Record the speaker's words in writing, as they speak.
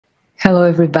Hello,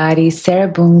 everybody. Sarah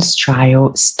Boone's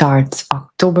trial starts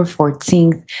October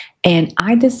 14th, and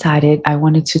I decided I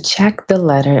wanted to check the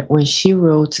letter where she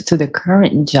wrote to the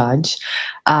current judge.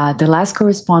 The last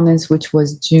correspondence, which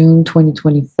was June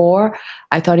 2024,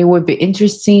 I thought it would be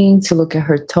interesting to look at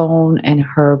her tone and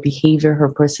her behavior, her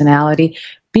personality,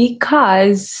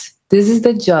 because this is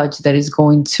the judge that is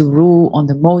going to rule on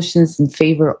the motions in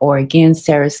favor or against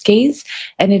Sarah's case.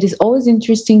 And it is always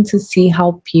interesting to see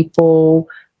how people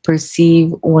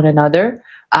perceive one another.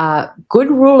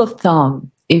 Good rule of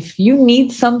thumb: if you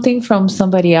need something from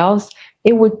somebody else,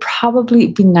 it would probably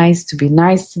be nice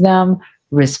to them,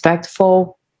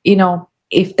 respectful.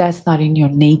 If that's not in your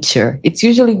nature, it's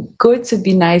usually good to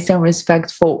be nice and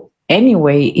respectful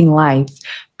anyway in life.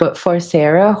 But for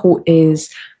Sarah, who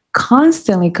is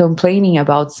constantly complaining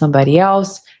about somebody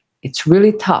else, it's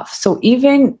really tough. So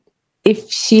even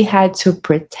if she had to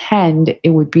pretend, it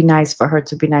would be nice for her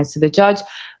to be nice to the judge.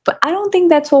 But I don't think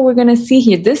that's what we're going to see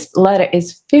here. This letter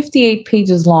is 58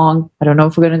 pages long. I don't know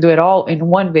if we're going to do it all in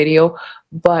one video,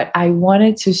 but I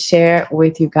wanted to share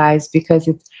with you guys because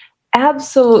it's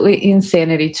absolutely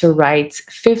insanity to write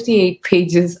 58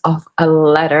 pages of a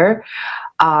letter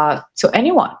to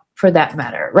anyone for that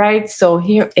matter, right? So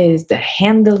here is the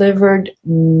hand-delivered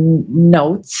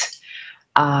note.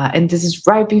 And this is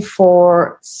right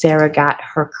before Sarah got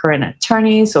her current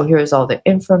attorney. So here's all the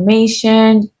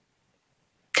information.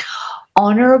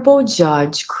 Honorable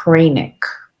Judge Kraynick,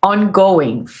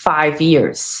 ongoing 5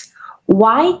 years.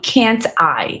 Why can't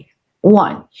I,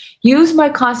 1, use my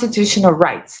constitutional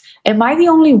rights? Am I the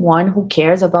only one who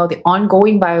cares about the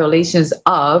ongoing violations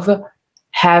of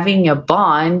having a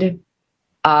bond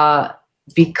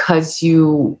because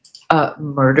you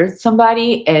murdered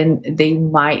somebody and they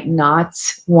might not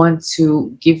want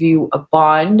to give you a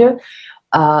bond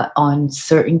on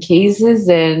certain cases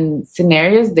and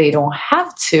scenarios? They don't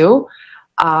have to.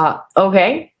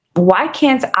 Okay. Why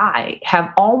can't I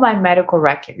have all my medical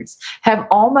records, have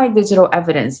all my digital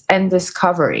evidence and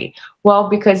discovery? Well,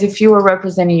 because if you are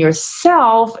representing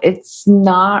yourself, it's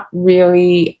not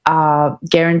really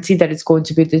guaranteed that it's going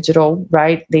to be digital,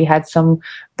 right? They had some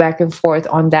back and forth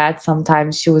on that.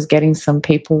 Sometimes she was getting some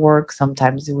paperwork,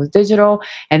 sometimes it was digital.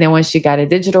 And then when she got it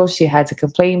digital, she had to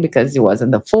complain because it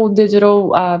wasn't the full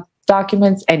digital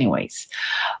documents. Anyways,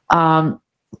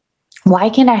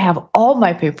 why can't I have all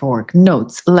my paperwork,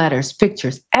 notes, letters,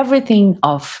 pictures, everything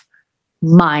of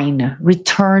mine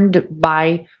returned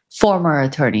by former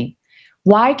attorney?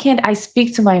 Why can't I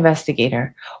speak to my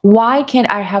investigator? Why can't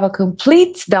I have a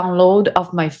complete download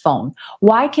of my phone?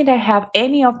 Why can't I have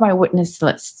any of my witness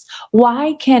lists?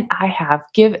 Why can't I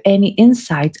give any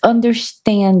insight,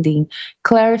 understanding,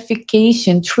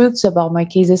 clarification, truths about my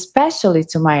case, especially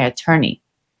to my attorney?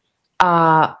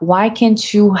 Why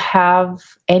can't you have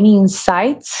any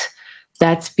insights?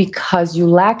 That's because you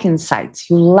lack insights.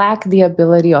 You lack the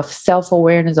ability of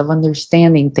self-awareness, of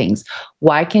understanding things.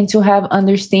 Why can't you have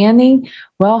understanding?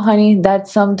 Well, honey,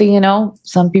 that's something,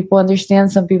 some people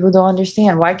understand, some people don't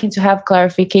understand. Why can't you have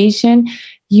clarification?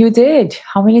 You did.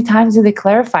 How many times did they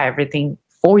clarify everything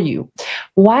for you?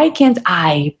 Why can't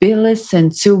I be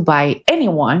listened to by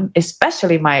anyone,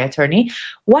 especially my attorney?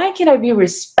 Why can't I be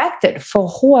respected for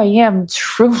who I am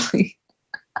truly?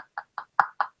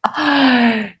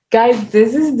 Guys,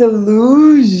 this is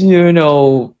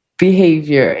delusional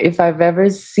behavior if I've ever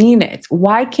seen it.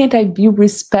 Why can't I be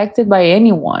respected by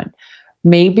anyone?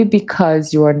 Maybe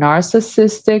because you're a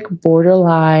narcissistic,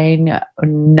 borderline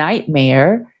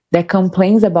nightmare that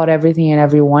complains about everything and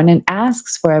everyone and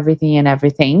asks for everything and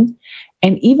everything.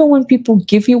 And even when people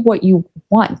give you what you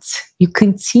want, you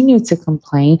continue to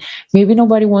complain. Maybe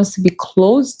nobody wants to be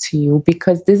close to you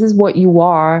because this is what you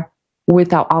are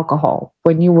without alcohol.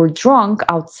 When you were drunk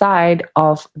outside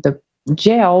of the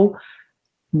jail,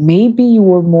 maybe you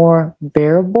were more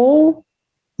bearable,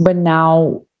 but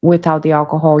now without the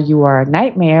alcohol, you are a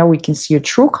nightmare. We can see your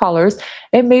true colors.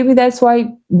 And maybe that's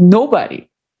why nobody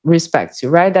respects you,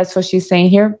 right? That's what she's saying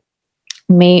here.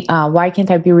 Why can't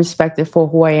I be respected for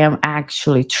who I am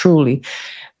actually, truly?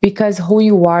 Because who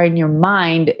you are in your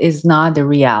mind is not the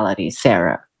reality,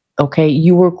 Sarah. Okay,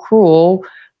 you were cruel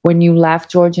when you left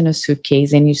George in a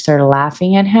suitcase and you started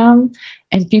laughing at him,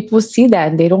 and people see that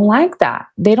and they don't like that.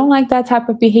 They don't like that type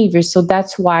of behavior. So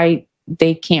that's why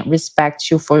they can't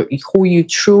respect you for who you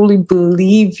truly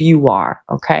believe you are.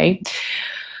 Okay.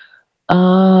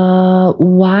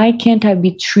 Why can't I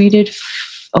be treated?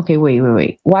 Okay,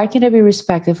 wait. Why can't I be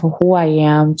respected for who I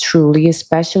am truly,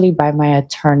 especially by my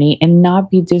attorney, and not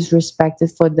be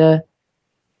disrespected for the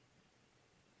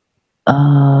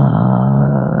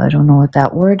I don't know what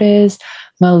that word is,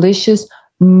 malicious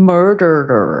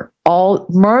Murderer. All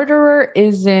murderer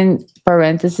is in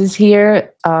parentheses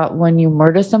here. When you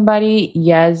murder somebody,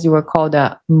 yes, you are called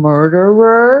a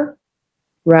murderer,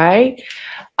 right?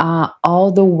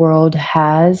 All the world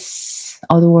has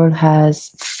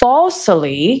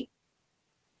falsely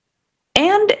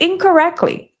and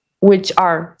incorrectly, which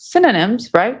are synonyms,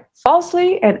 right?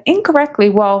 Falsely and incorrectly,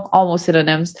 well, almost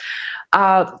synonyms,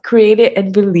 created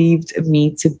and believed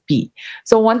me to be.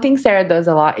 So one thing Sarah does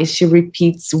a lot is she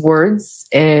repeats words.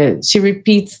 She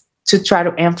repeats to try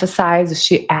to emphasize.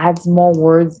 She adds more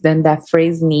words than that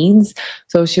phrase needs.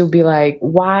 So she'll be like,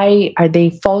 why are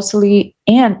they falsely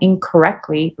and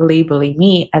incorrectly labeling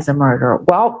me as a murderer?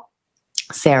 Well,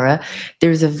 Sarah,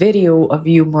 there's a video of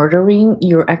you murdering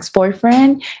your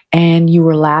ex-boyfriend and you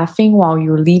were laughing while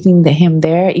you were leaving him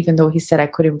there, even though he said, I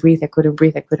couldn't breathe, I couldn't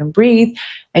breathe, I couldn't breathe.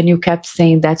 And you kept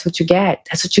saying, that's what you get.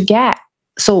 That's what you get.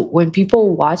 So when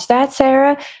people watch that,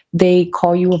 Sarah, they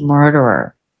call you a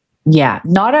murderer. Yeah,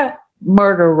 not a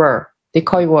murderer. They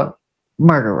call you a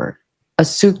murderer, a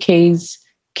suitcase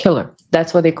killer.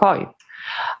 That's what they call you.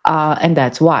 And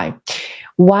that's why.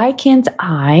 Why can't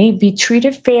I be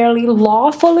treated fairly,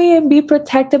 lawfully, and be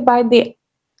protected by the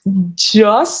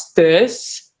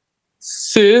justice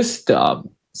system?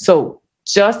 So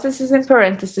justice is in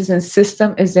parentheses and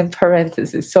system is in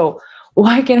parentheses. So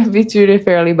why can't I be treated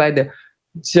fairly by the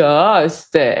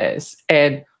justice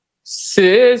and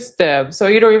system? So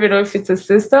you don't even know if it's a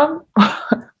system?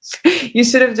 You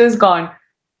should have just gone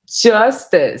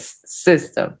justice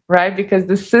system, right? Because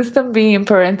the system being in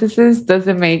parentheses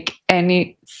doesn't make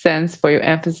any sense for your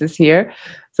emphasis here.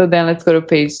 So then let's go to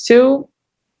page 2.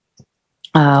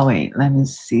 Wait, let me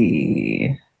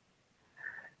see.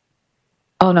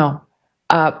 Oh no.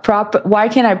 Why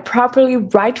can't I properly,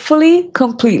 rightfully,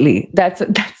 completely? That's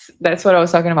what I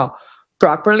was talking about.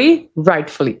 Properly,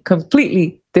 rightfully,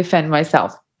 completely defend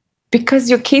myself. Because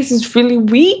your case is really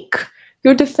weak.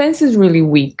 Your defense is really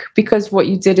weak because what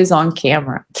you did is on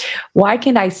camera. Why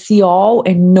can't I see all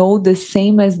and know the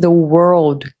same as the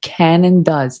world can and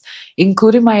does,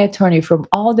 including my attorney, from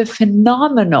all the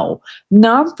phenomenal,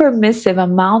 non-permissive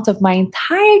amount of my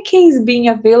entire case being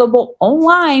available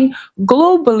online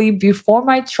globally before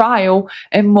my trial,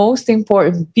 and most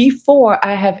important, before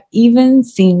I have even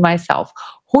seen myself?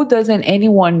 Who doesn't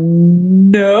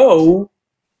anyone know?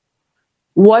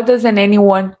 What doesn't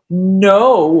anyone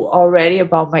know already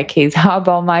about my case? How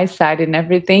about my side and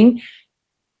everything?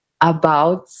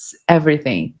 About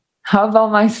everything. How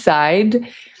about my side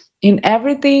in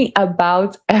everything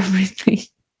about everything?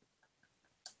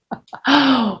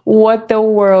 What the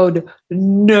world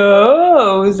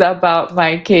knows about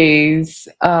my case.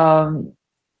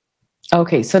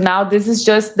 Okay, so now this is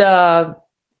just the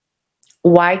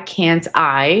why can't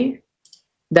I?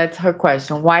 That's her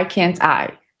question. Why can't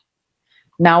I?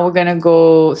 Now we're going to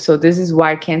go, so this is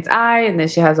why can't I? And then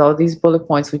she has all these bullet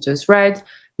points we just read.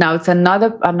 Now it's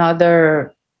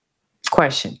another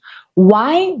question.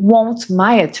 Why won't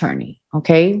my attorney,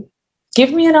 okay,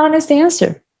 give me an honest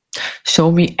answer?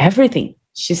 Show me everything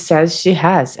she says she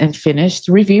has and finished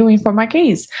reviewing for my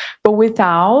case. But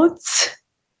without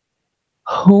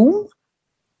whom?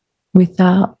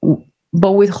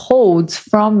 But withholds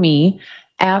from me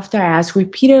after I ask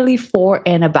repeatedly for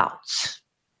and about.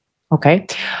 Okay,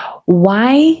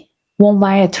 why won't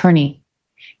my attorney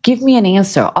give me an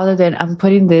answer other than I'm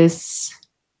putting this,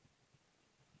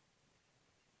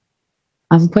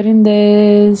 or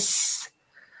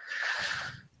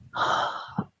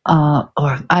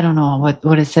I don't know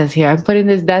what it says here. I'm putting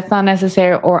this, that's not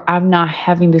necessary, or I'm not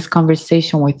having this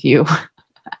conversation with you.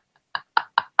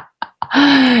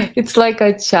 It's like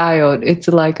a child. It's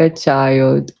like a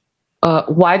child.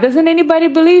 Why doesn't anybody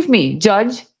believe me?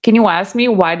 Judge, can you ask me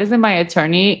why doesn't my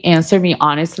attorney answer me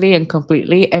honestly and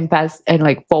completely and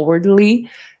like forwardly?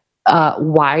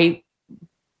 Why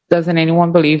doesn't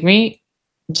anyone believe me?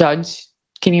 Judge,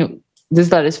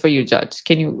 this letter is for you, Judge.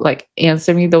 Can you like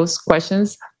answer me those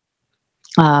questions?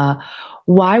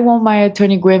 Why won't my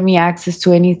attorney grant me access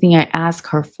to anything I ask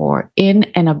her for in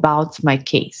and about my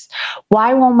case?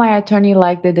 Why won't my attorney,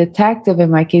 like the detective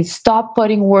in my case, stop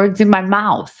putting words in my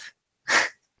mouth?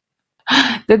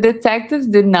 The detectives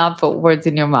did not put words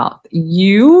in your mouth.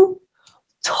 You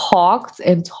talked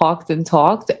and talked and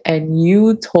talked, and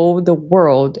you told the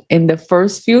world in the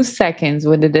first few seconds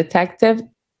when the detective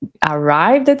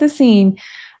arrived at the scene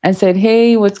and said,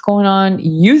 hey, what's going on?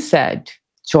 You said,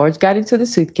 George got into the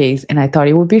suitcase and I thought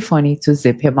it would be funny to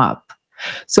zip him up.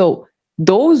 So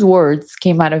those words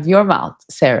came out of your mouth,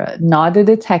 Sarah, not the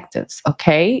detectives,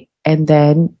 okay? And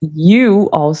then you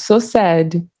also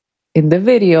said in the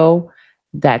video,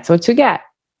 that's what you get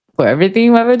for everything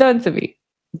you've ever done to me.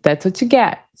 That's what you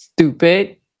get,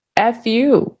 stupid. F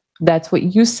you. That's what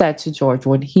you said to George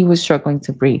when he was struggling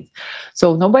to breathe.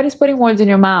 So nobody's putting words in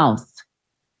your mouth.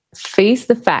 Face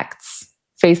the facts.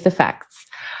 Face the facts.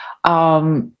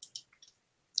 Um,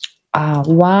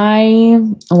 why,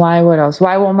 what else?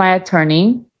 Why won't my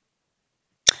attorney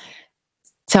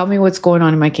tell me what's going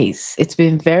on in my case? It's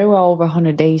been very well over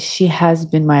 100 days. She has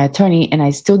been my attorney, and I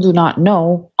still do not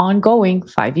know, ongoing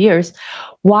 5 years,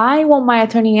 why won't my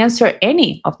attorney answer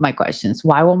any of my questions?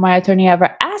 Why won't my attorney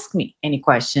ever ask me any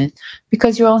questions?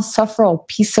 Because you're insufferable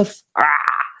piece of...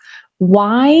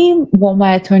 Why won't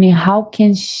my attorney, how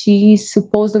can she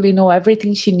supposedly know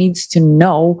everything she needs to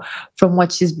know from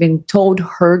what she's been told,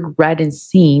 heard, read, and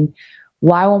seen?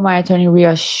 Why won't my attorney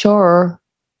reassure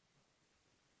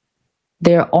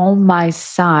they're on my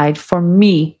side for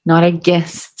me, not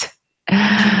against?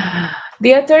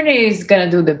 The attorney is going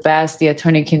to do the best the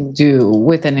attorney can do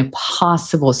with an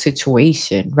impossible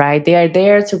situation, right? They are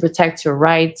there to protect your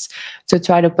rights, to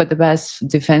try to put the best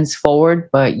defense forward,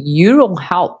 but you don't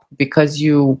help because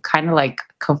you kind of like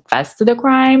confess to the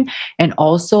crime. And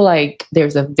also, like,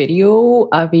 there's a video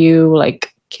of you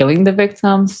like killing the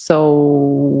victim.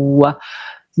 So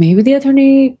maybe the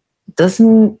attorney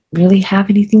doesn't really have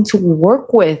anything to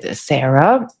work with,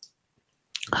 Sarah.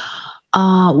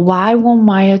 Why won't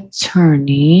my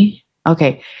attorney?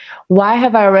 Okay. Why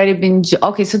have I already been?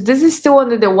 Okay. So this is still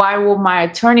under the why won't my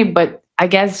attorney, but I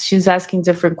guess she's asking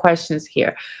different questions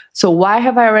here. So why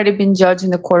have I already been judged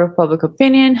in the court of public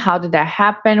opinion? How did that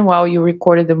happen? Well, you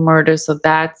recorded the murder. So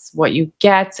that's what you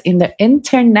get in the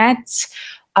internet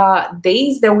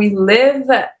days that we live.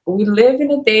 We live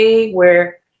in a day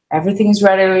where everything is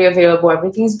readily available.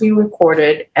 Everything is being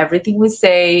recorded. Everything we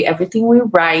say, everything we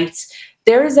write.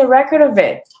 There is a record of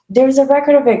it. There's a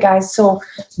record of it, guys. So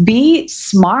be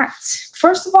smart.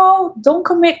 First of all, don't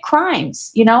commit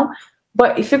crimes, you know?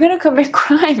 But if you're going to commit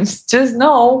crimes, just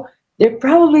know there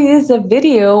probably is a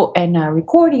video and a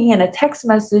recording and a text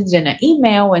message and an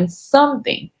email and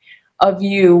something of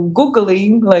you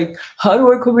Googling, like, how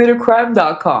do I commit a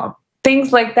crime.com?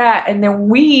 Things like that. And then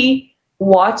we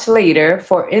watch later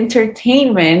for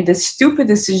entertainment the stupid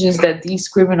decisions that these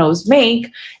criminals make,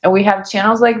 and we have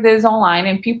channels like this online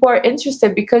and people are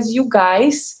interested because you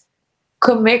guys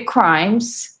commit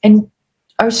crimes and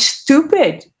are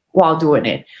stupid while doing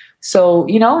it. So,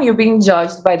 you know, you're being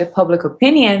judged by the public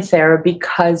opinion, Sarah,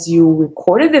 because you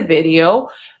recorded the video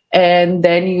and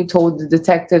then you told the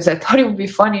detectives, I thought it would be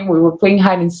funny. We were playing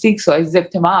hide and seek, so I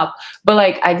zipped him up. But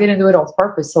like, I didn't do it on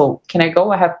purpose. So can I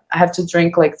go? I have to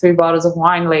drink like 3 bottles of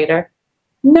wine later.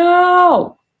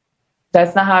 No,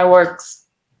 that's not how it works.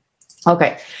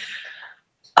 Okay.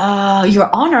 Your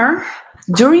Honor,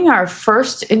 during our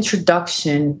first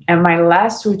introduction and my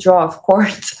last withdrawal of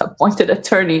court, appointed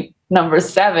attorney number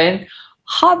 7,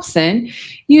 Hobson,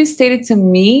 you stated to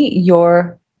me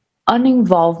your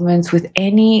uninvolvement with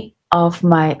any of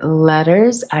my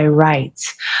letters I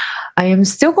write. I am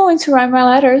still going to write my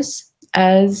letters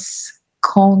as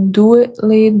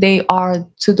conduitely they are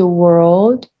to the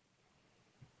world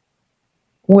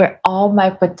where all my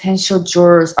potential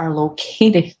jurors are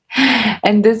located.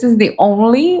 And this is the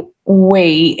only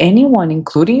way anyone,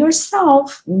 including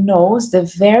yourself, knows the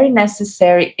very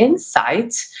necessary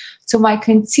insight to my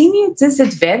continued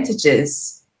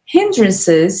disadvantages,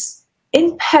 hindrances,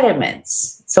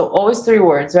 impediments. So always 3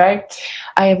 words, right?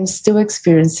 I am still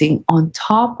experiencing on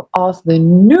top of the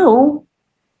new,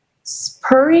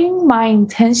 spurring my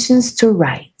intentions to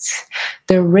write.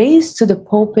 The race to the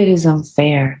pulpit is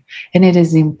unfair, and it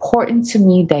is important to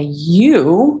me that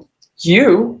you,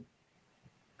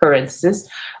 for instance,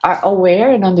 are aware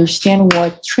and understand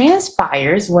what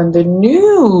transpires when the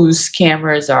news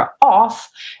cameras are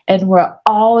off and we're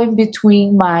all in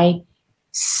between my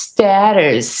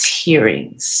status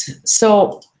hearings.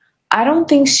 So I don't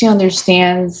think she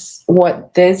understands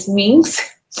what this means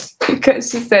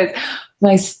because she says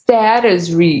my status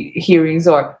hearings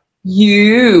are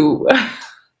you.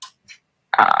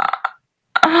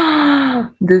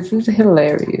 This is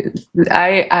hilarious.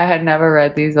 I had never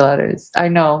read these letters. I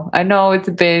know it's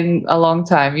been a long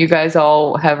time. You guys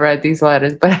all have read these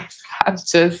letters, but I'm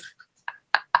just...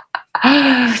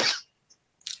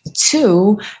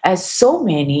 2, as so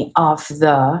many of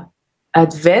the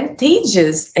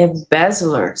advantageous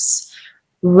embezzlers,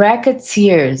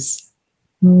 racketeers,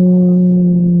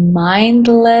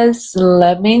 mindless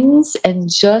lemmings, and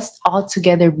just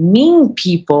altogether mean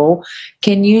people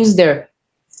can use their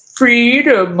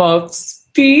freedom of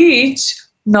speech,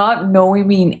 not knowing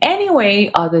me in any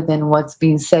way other than what's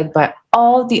being said by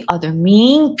all the other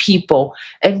mean people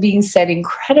and being said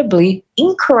incredibly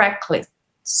incorrectly.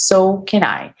 So can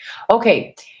I.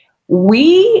 Okay,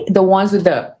 we, the ones with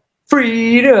the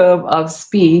freedom of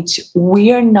speech,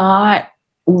 we are not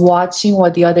watching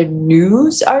what the other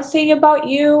news are saying about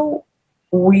you.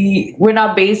 We're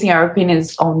not basing our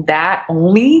opinions on that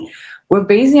only. We're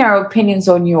basing our opinions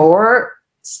on your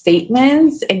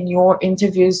statements and your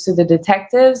interviews to the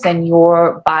detectives and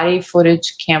your body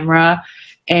footage camera,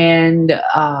 and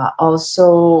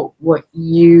also what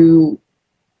you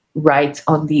write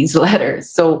on these letters.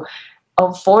 So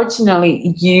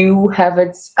unfortunately, you have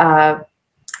a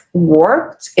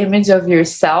warped image of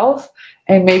yourself,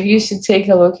 and maybe you should take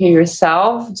a look at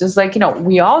yourself, just like,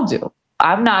 we all do.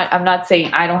 I'm not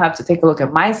saying I don't have to take a look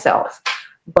at myself,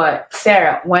 but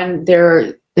Sarah, when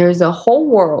there's a whole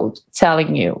world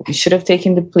telling you should have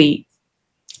taken the plea,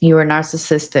 you are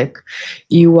narcissistic,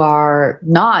 you are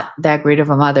not that great of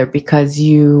a mother because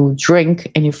you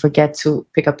drink and you forget to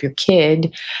pick up your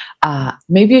kid,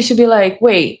 maybe you should be like,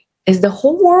 wait, is the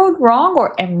whole world wrong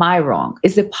or am I wrong?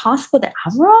 Is it possible that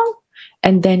I'm wrong?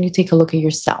 And then you take a look at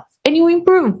yourself and you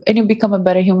improve and you become a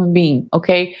better human being,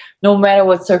 okay? No matter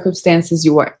what circumstances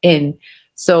you are in.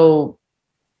 So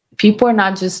people are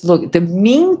not just the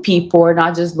mean people are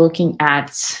not just looking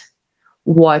at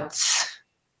what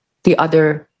the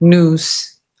other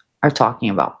news are talking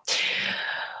about.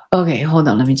 Okay, hold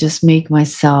on. Let me just make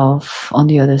myself on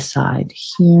the other side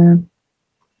here.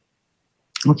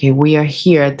 Okay, we are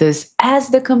here at this. As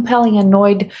the compelling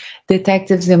annoyed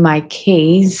detectives in my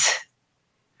case,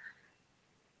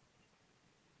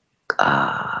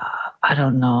 I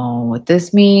don't know what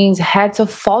this means, had to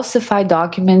falsify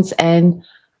documents and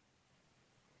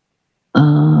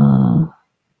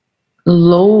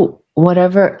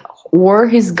whatever were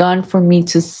his gun for me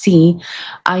to see.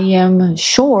 I am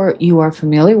sure you are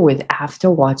familiar with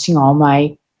after watching all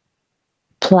my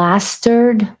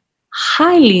plastered,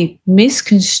 highly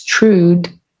misconstrued,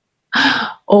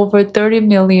 over 30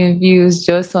 million views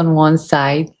just on one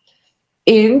site,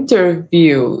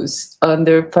 interviews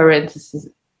under parentheses,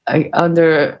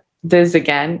 under this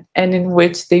again, and in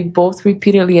which they both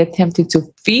repeatedly attempted to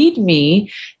feed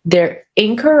me their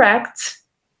incorrect,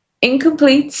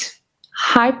 incomplete,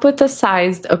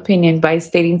 hypothesized opinion by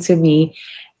stating to me,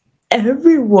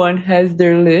 everyone has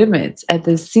their limits at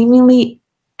the seemingly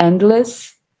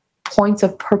endless points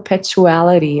of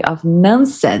perpetuality of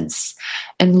nonsense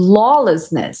and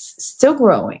lawlessness still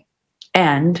growing.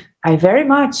 And I very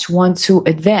much want to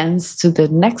advance to the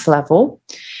next level.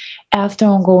 After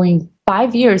ongoing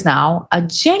 5 years now, a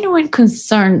genuine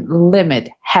concern limit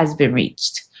has been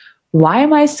reached. Why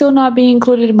am I still not being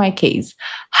included in my case?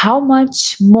 How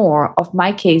much more of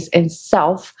my case and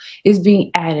self is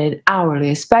being added hourly,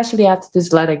 especially after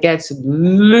this letter gets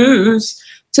loose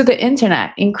to the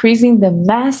internet, increasing the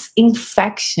mass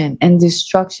infection and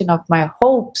destruction of my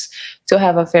hopes to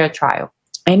have a fair trial.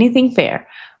 Anything fair?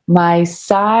 My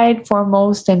side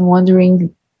foremost, and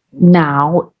wondering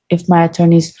now if my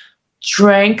attorneys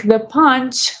drank the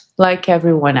punch like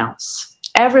everyone else.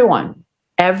 Everyone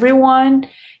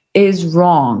is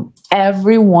wrong.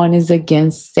 Everyone is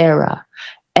against Sarah.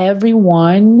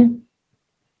 Everyone,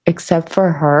 except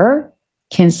for her,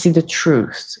 can see the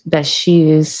truth that she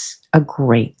is a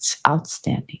great,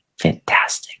 outstanding,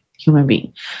 fantastic human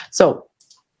being. So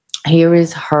here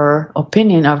is her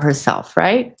opinion of herself,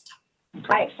 right?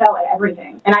 I excel at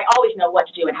everything, and I always know what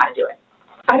to do and how to do it.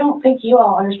 I don't think you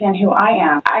all understand who I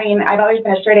am. I mean, I've always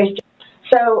been a straight A.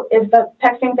 So is the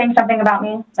texting thing something about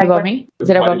me? Like, about me? Is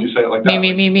it about me? Like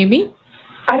me?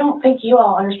 I don't think you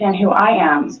all understand who I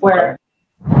am. Where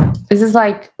this is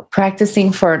like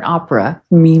practicing for an opera.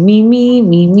 Me.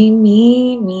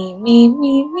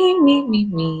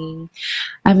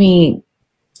 I mean,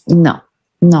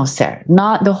 no, Sarah.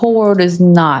 Not the whole world is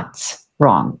not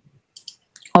wrong.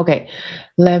 Okay,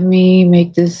 let me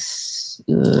make this.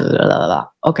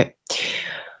 Okay,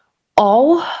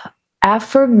 all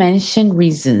aforementioned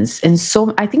reasons, and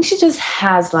so I think she just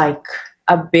has like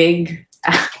a big,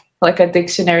 like a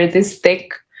dictionary this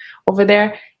thick over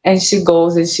there, and she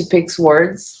goes and she picks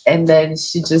words, and then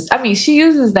she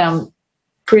uses them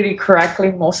pretty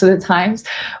correctly most of the times,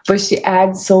 but she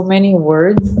adds so many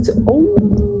words.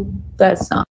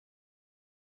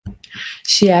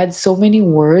 She adds so many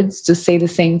words to say the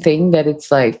same thing that it's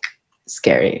like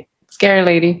scary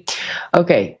lady.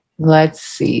 Okay, let's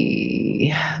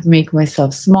see. Make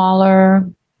myself smaller.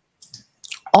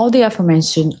 All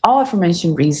aforementioned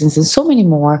reasons and so many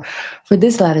more for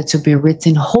this letter to be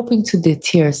written, hoping to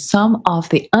deter some of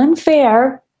the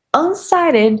unfair,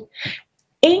 unsighted,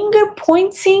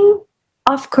 anger-pointing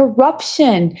of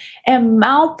corruption and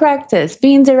malpractice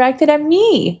being directed at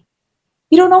me.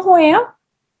 You don't know who I am?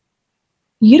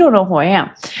 You don't know who I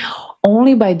am.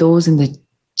 Only by those in the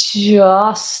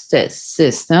justice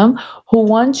system who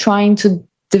want trying to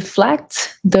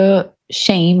deflect the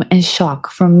shame and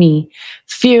shock from me,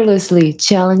 fearlessly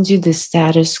challenging the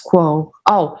status quo.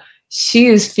 Oh, she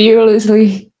is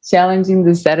fearlessly challenging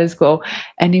the status quo,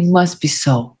 and it must be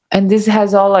so. And this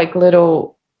has all like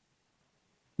little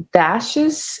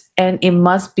dashes, and it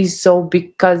must be so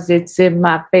because it's in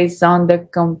my face on the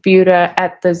computer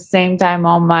at the same time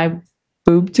on my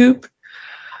boob tube.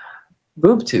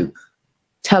 Boob tube.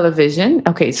 Television.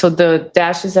 Okay, so the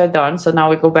dashes are done. So now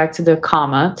we go back to the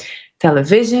comma.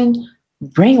 Television,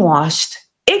 brainwashed,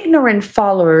 ignorant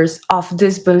followers of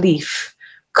disbelief,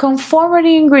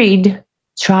 conformity and greed,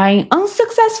 trying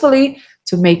unsuccessfully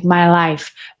to make my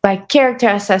life by character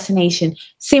assassination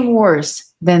seem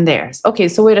worse than theirs. Okay,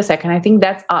 so wait a second. I think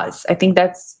that's us. I think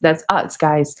that's us,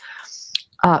 guys.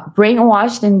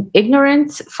 Brainwashed and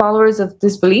ignorant followers of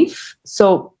disbelief.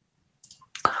 So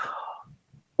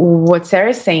what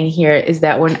Sarah's saying here is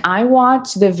that when I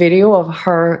watch the video of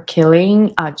her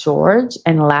killing George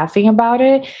and laughing about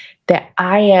it, that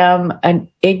I am an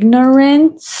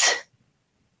ignorant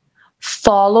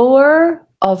follower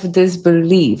of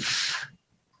disbelief.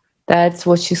 That's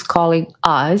what she's calling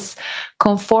us.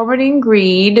 Conformity and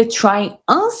greed, trying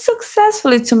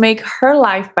unsuccessfully to make her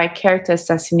life by character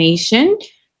assassination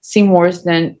seem worse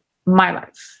than my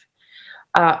life.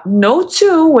 No,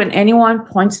 two, when anyone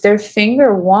points their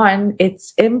finger, one,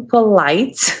 it's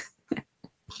impolite.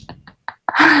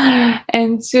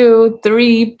 And two,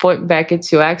 three, point back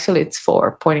at you. Actually, it's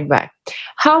four, pointing back.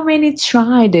 How many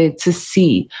tried it to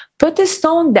see? Put the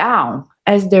stone down,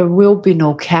 as there will be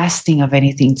no casting of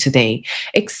anything today,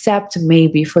 except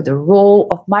maybe for the roll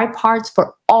of my parts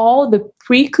for all the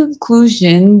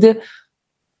pre-conclusioned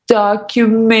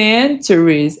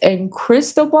documentaries and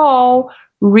crystal ball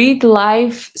read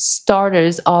life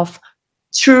starters of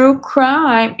true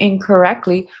crime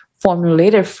incorrectly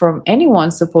formulated from anyone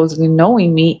supposedly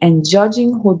knowing me and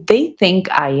judging who they think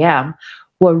I am,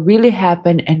 what really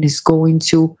happened and is going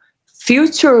to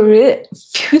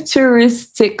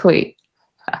futuristically.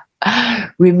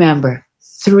 Remember,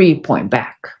 3 point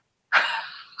back.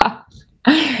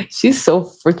 She's so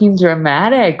freaking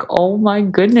dramatic. Oh my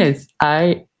goodness.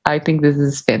 I think this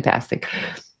is fantastic.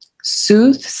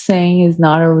 Soothsaying is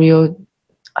not a real,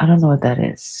 I don't know what that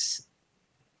is.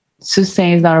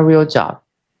 Soothsaying is not a real job.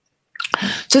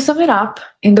 To sum it up,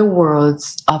 in the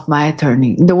words of my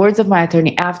attorney,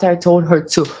 after I told her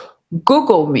to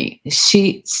Google me,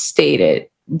 she stated,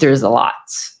 there's a lot.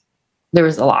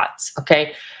 There's a lot.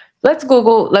 Okay. Let's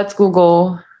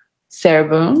Google Sarah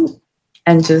Boone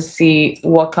and just see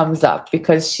what comes up,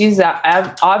 because she's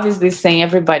obviously saying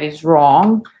everybody's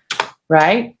wrong,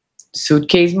 right?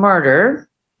 Suitcase murder.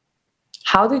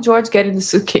 How did George get in the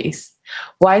suitcase?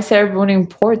 Why is Sarah Boone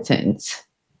important?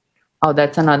 Oh,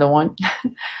 that's another one.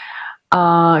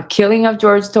 Killing of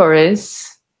George Torres.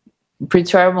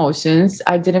 Pretrial motions.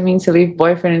 I didn't mean to leave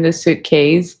boyfriend in the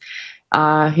suitcase.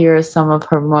 Here are some of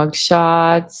her mug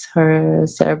shots, her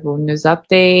Sarah Boone news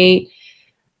update.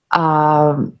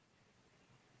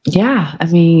 Yeah, I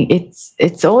mean,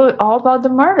 it's all about the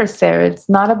murder, Sarah. It's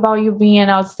not about you being an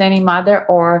outstanding mother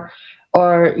or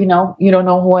you know, you don't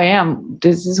know who I am.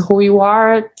 This is who you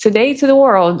are today to the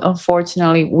world.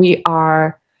 Unfortunately, we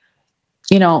are,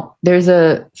 you know, there's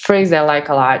a phrase I like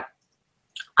a lot.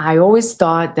 I always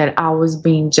thought that I was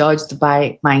being judged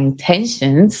by my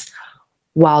intentions,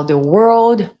 while the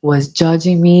world was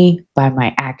judging me by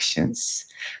my actions.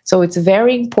 So it's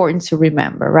very important to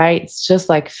remember, right? It's just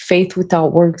like faith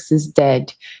without works is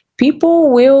dead.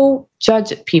 People will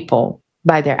judge people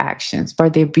by their actions, by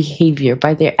their behavior,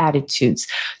 by their attitudes.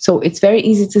 So it's very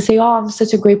easy to say, oh, I'm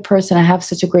such a great person. I have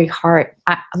such a great heart.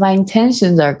 My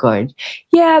intentions are good.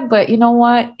 Yeah, but you know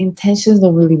what? Intentions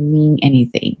don't really mean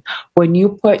anything. When you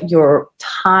put your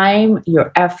time,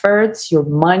 your efforts, your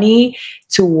money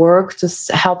to work to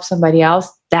help somebody else,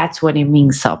 that's when it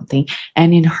means something.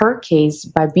 And in her case,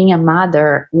 by being a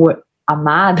mother,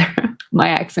 my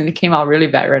accent came out really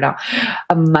bad right now.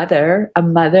 A mother,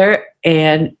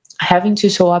 and having to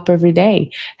show up every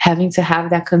day, having to have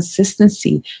that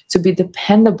consistency, to be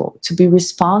dependable, to be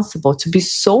responsible, to be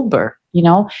sober, you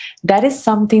know, that is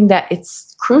something that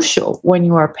it's crucial when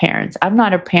you are parents. I'm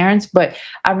not a parent, but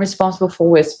I'm responsible for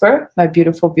Whisper, my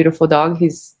beautiful, beautiful dog.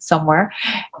 He's somewhere.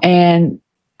 And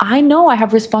I know I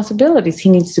have responsibilities.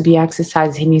 He needs to be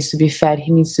exercised. He needs to be fed.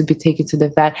 He needs to be taken to the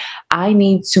vet. I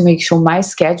need to make sure my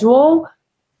schedule,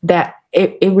 that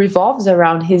it revolves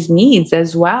around his needs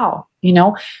as well, you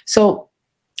know? So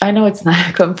I know it's not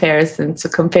a comparison to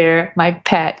compare my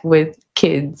pet with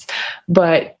kids,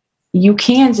 but you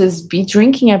can't just be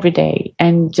drinking every day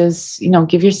and just,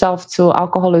 give yourself to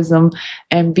alcoholism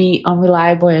and be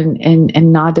unreliable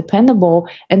and not dependable,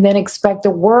 and then expect the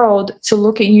world to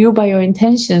look at you by your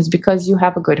intentions because you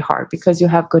have a good heart, because you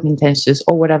have good intentions,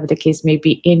 or whatever the case may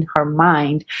be in her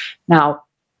mind. Now,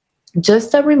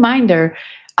 just a reminder,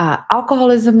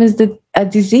 alcoholism is a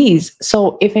disease.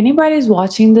 So if anybody is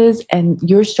watching this and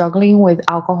you're struggling with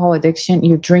alcohol addiction,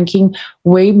 you're drinking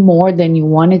way more than you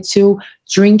wanted to,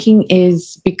 drinking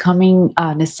is becoming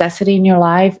a necessity in your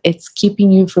life. It's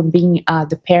keeping you from being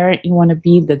the parent you want to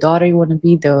be, the daughter you want to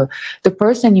be, the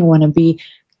person you want to be.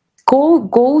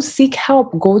 Go seek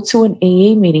help. Go to an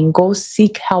AA meeting. Go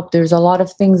seek help. There's a lot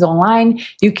of things online.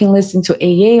 You can listen to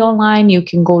AA online. You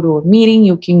can go to a meeting.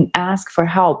 You can ask for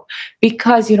help,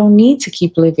 because you don't need to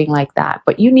keep living like that.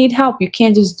 But you need help. You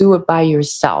can't just do it by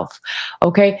yourself.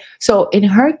 Okay? So in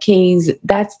her case,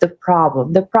 that's the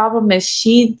problem. The problem is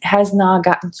she has not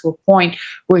gotten to a point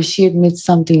where she admits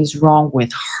something is wrong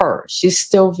with her. She's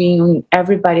still viewing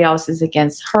everybody else is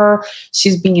against her.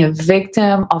 She's being a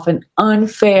victim of an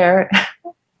unfair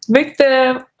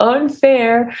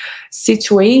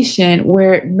situation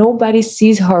where nobody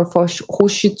sees her for who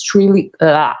she truly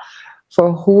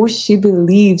for who she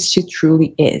believes she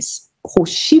truly is, who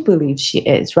she believes she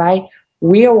is, right?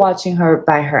 We are watching her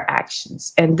by her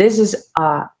actions. And this is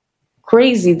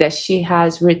crazy that she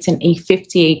has written a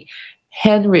 58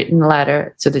 handwritten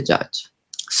letter to the judge.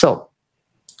 So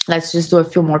let's just do a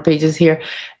few more pages here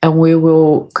and we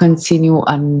will continue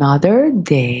another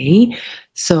day.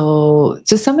 So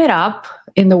to sum it up,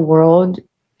 in the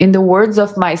words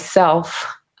of myself,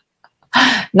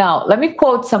 now let me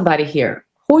quote somebody here.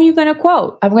 Who are you going to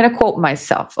quote? I'm going to quote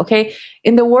myself, okay?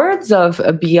 In the words of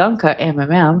Bianca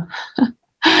MMM,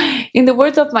 in the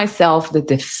words of myself, the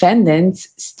defendant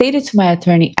stated to my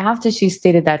attorney after she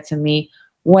stated that to me,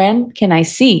 when can I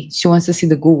see? She wants to see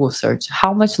the Google search.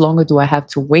 How much longer do I have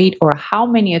to wait, or how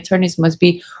many attorneys must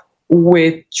be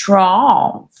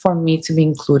withdrawn for me to be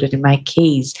included in my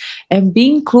case and be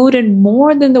included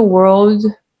more than the world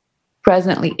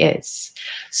presently is?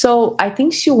 So I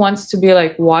think she wants to be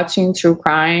like watching true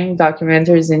crime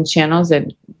documentaries and channels,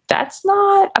 and that's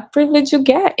not a privilege you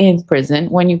get in prison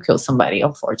when you kill somebody,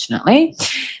 unfortunately.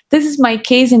 This is my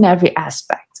case in every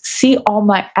aspect. See all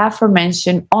my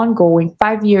aforementioned ongoing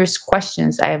 5 years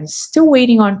questions I am still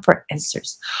waiting on for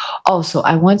answers. Also,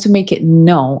 I want to make it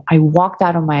known I walked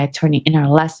out on my attorney in our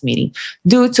last meeting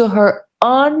due to her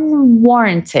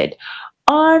unwarranted,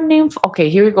 okay,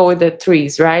 here we go with the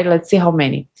threes, right? Let's see how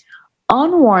many.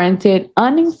 Unwarranted,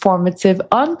 uninformative,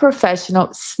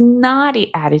 unprofessional,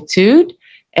 snotty attitude,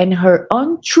 and her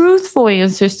untruthful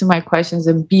answers to my questions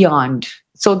and beyond.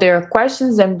 So there are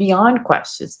questions and beyond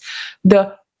questions.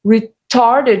 The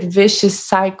retarded, vicious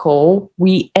cycle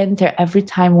we enter every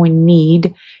time we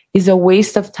need is a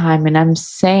waste of time. And I'm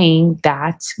saying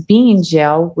that being in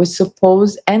jail with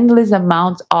supposed endless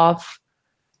amount of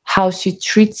how she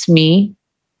treats me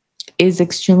is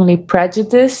extremely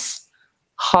prejudiced,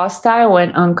 hostile,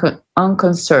 and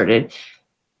unconcerted.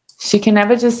 She can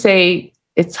never just say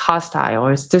it's hostile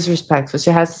or it's disrespectful. She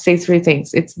has to say three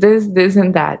things. It's this,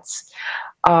 and that.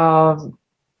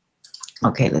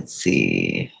 Okay, let's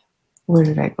see. Where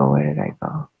did I go?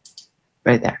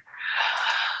 Right there.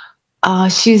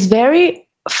 She's very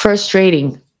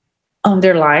frustrating.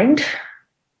 Underlined.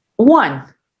 1,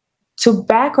 to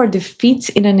back or defeat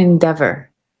in an endeavor.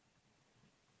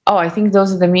 Oh, I think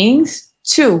those are the meanings.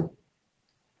 2,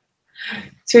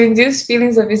 to induce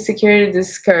feelings of insecurity,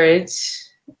 discourage,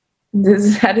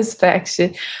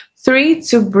 dissatisfaction. 3,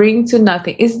 to bring to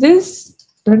nothing. Is this,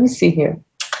 let me see here.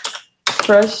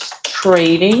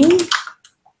 Frustrating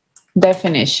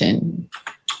definition.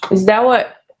 Is that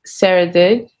what Sarah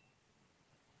did?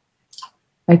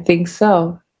 I think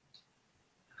so.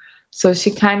 So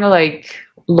she kind of like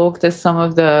looked at some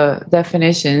of the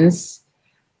definitions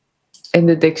in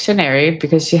the dictionary,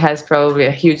 because she has probably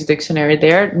a huge dictionary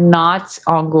there, not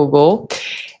on Google.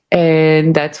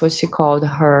 And that's what she called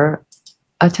her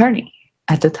attorney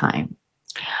at the time.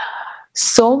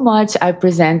 So much I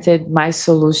presented my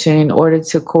solution in order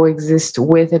to coexist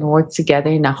with and work together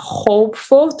in a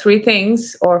hopeful 3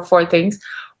 things or 4 things,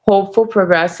 hopeful,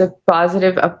 progressive,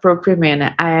 positive, appropriate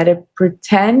manner. I had a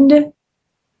pretend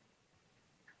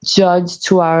judge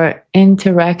to our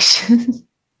interaction.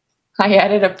 I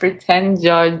added a pretend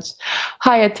judge.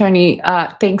 Hi, attorney.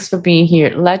 Thanks for being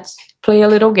here. Let's play a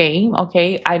little game,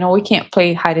 okay? I know we can't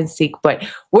play hide and seek, but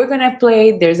we're going to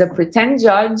play. There's a pretend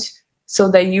judge so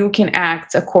that you can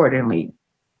act accordingly.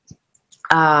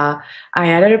 I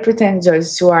added a pretend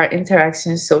judge to our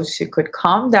interaction so she could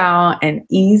calm down and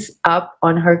ease up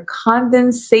on her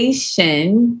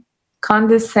condescension,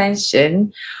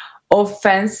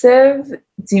 offensive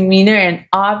demeanor, and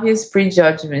obvious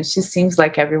prejudgment. She seems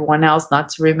like everyone else not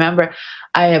to remember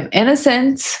I am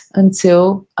innocent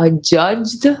until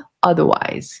adjudged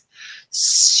otherwise.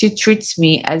 She treats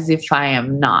me as if I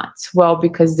am not. Well,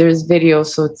 because there's video,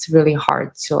 so it's really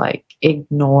hard to like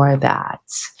ignore that.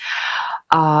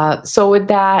 So with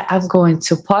that, I'm going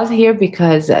to pause here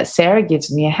because Sarah gives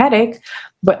me a headache,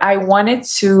 but I wanted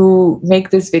to make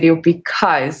this video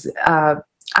because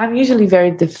I'm usually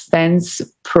very defense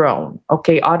prone.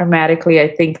 Okay, automatically,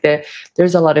 I think that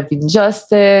there's a lot of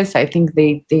injustice. I think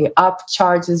they up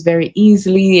charges very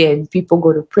easily and people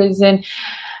go to prison.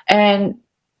 And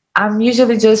I'm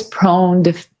usually just pro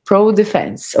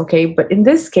defense. Okay, but in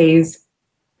this case,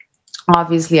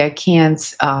 obviously I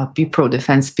can't be pro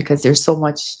defense because there's so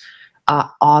much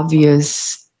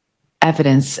obvious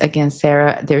evidence against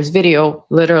Sarah. There's video.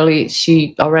 Literally,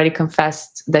 she already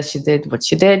confessed that she did what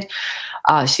she did.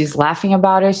 She's laughing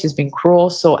about it. She's been cruel.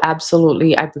 So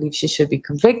absolutely, I believe she should be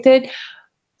convicted.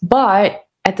 But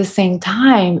at the same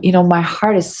time, you know, my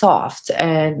heart is soft.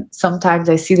 And sometimes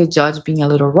I see the judge being a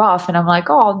little rough and I'm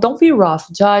like, oh, don't be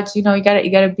rough, judge. You know, you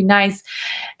gotta be nice.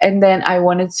 And then I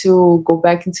wanted to go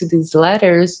back into these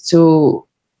letters to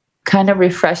kind of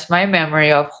refresh my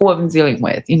memory of who I'm dealing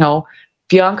with. You know,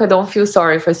 Bianca, don't feel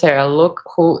sorry for Sarah. Look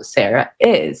who Sarah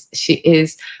is. She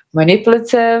is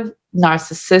manipulative,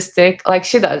 narcissistic, like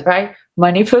she does, right?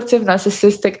 Manipulative,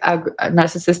 narcissistic,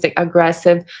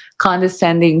 aggressive,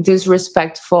 condescending,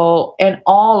 disrespectful, and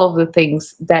all of the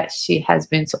things that she has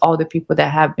been to all the people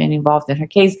that have been involved in her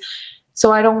case.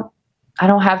 So I don't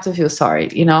have to feel sorry.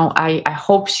 You know, I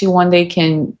hope she one day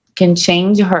can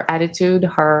change her attitude,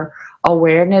 her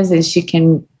awareness, and she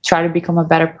can try to become a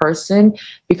better person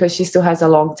because she still has a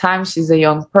long time. She's a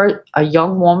young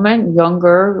woman,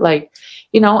 younger, like,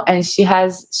 you know, and she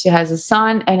has a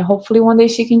son, and hopefully one day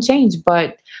she can change.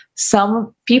 But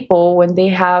some people, when they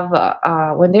have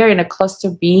when they're in a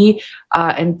cluster B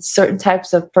and certain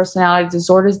types of personality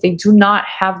disorders, they do not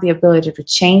have the ability to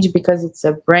change because it's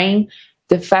a brain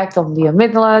defect on the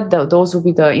amygdala. Those will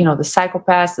be the, you know, the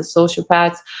psychopaths, the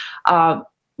sociopaths.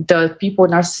 The people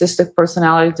with narcissistic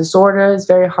personality disorder, is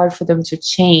very hard for them to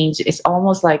change. It's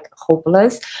almost like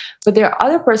hopeless. But there are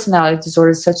other personality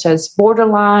disorders such as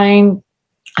borderline,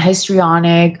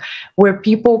 histrionic, where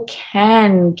people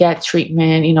can get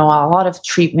treatment, you know, a lot of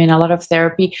treatment, a lot of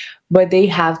therapy, but they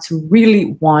have to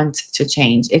really want to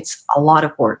change. It's a lot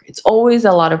of work. It's always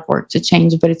a lot of work to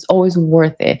change, but it's always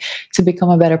worth it to become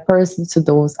a better person to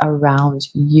those around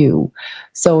you.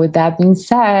 So with that being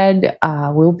said,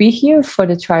 we'll be here for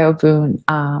the trial Boone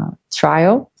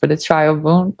for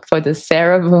the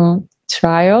Sarah Boone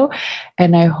trial.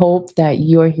 And I hope that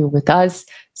you are here with us.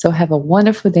 So have a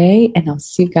wonderful day, and I'll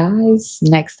see you guys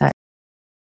next time.